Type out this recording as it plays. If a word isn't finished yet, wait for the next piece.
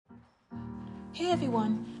Hey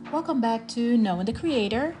everyone, welcome back to Knowing the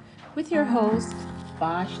Creator with your host,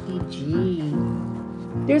 Vashti G.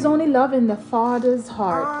 There's only love in the Father's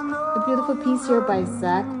heart. A beautiful piece here by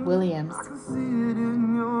Zach Williams.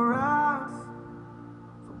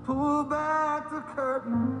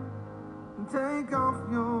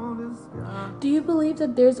 Do you believe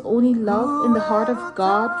that there's only love in the heart of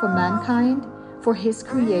God for mankind, for His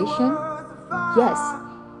creation? Yes,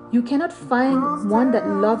 you cannot find one that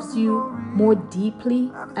loves you more deeply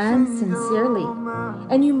and sincerely.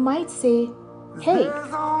 And you might say, hey,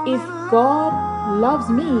 if God loves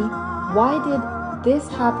me, why did this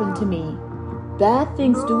happen to me? Bad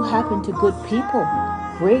things do happen to good people.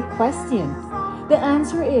 Great question. The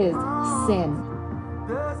answer is sin.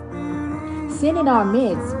 Sin in our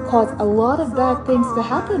midst caused a lot of bad things to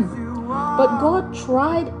happen. But God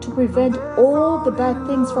tried to prevent all the bad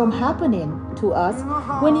things from happening to us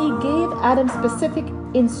when He gave Adam specific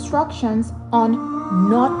instructions on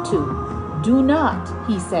not to. Do not,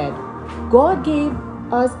 He said. God gave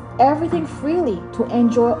us everything freely to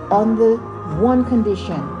enjoy on the one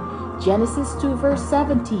condition. Genesis 2 verse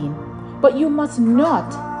 17. But you must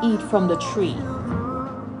not eat from the tree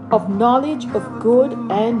of knowledge of good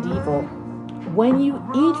and evil. When you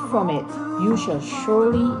eat from it, you shall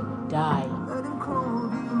surely die.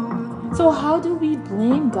 So how do we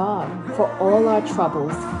blame God for all our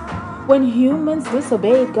troubles? When humans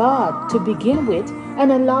disobeyed God to begin with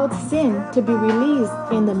and allowed sin to be released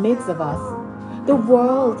in the midst of us. The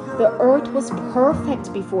world, the earth was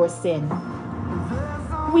perfect before sin.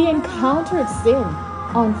 We encountered sin,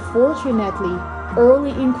 unfortunately,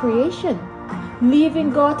 early in creation, leaving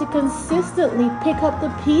God to consistently pick up the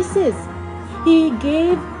pieces. He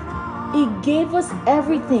gave us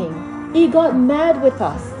everything. He got mad with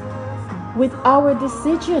us with our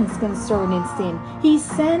decisions concerning sin. He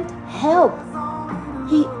sent help.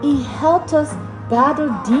 He helped us battle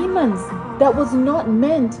demons that was not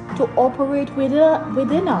meant to operate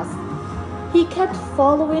within us. He kept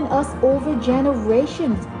following us over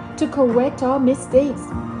generations to correct our mistakes.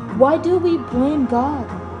 Why do we blame God?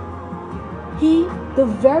 He, the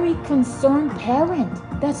very concerned parent,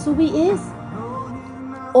 that's who He is.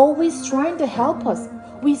 Always trying to help us.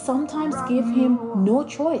 We sometimes give Him no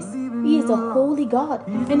choice. He is a holy God,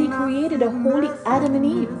 and He created a holy Adam and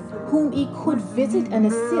Eve, whom He could visit and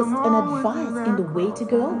assist and advise in the way to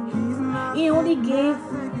go. He only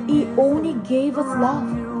gave us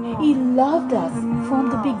love. He loved us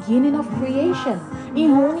from the beginning of creation. He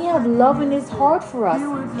only had love in His heart for us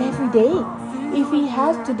every day. If He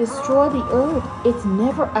has to destroy the earth, it's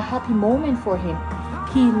never a happy moment for Him.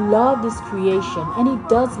 He loved His creation, and He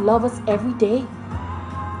does love us every day.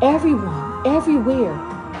 Everyone, everywhere.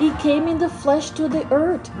 He came in the flesh to the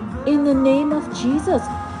earth in the name of Jesus.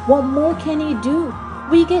 What more can He do?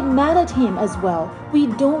 We get mad at Him as well. We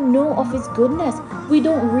don't know of His goodness. We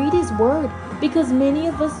don't read His word because many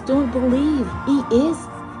of us don't believe He is.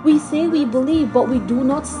 We say we believe, but we do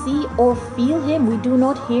not see or feel Him. We do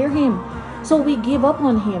not hear Him. So we give up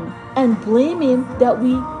on Him and blame Him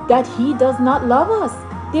that He does not love us.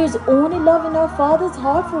 There's only love in our Father's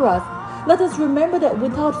heart for us. Let us remember that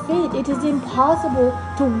without faith, it is impossible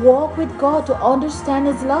to walk with God, to understand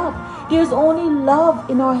His love. There's only love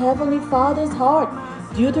in our Heavenly Father's heart.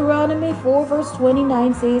 Deuteronomy 4 verse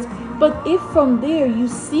 29 says, but if from there you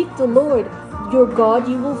seek the Lord, your God,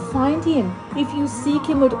 you will find Him. If you seek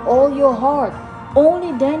Him with all your heart,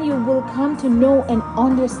 only then you will come to know and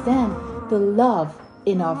understand the love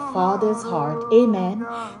in our Father's heart. Amen.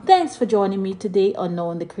 Thanks for joining me today on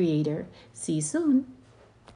Knowing the Creator. See you soon.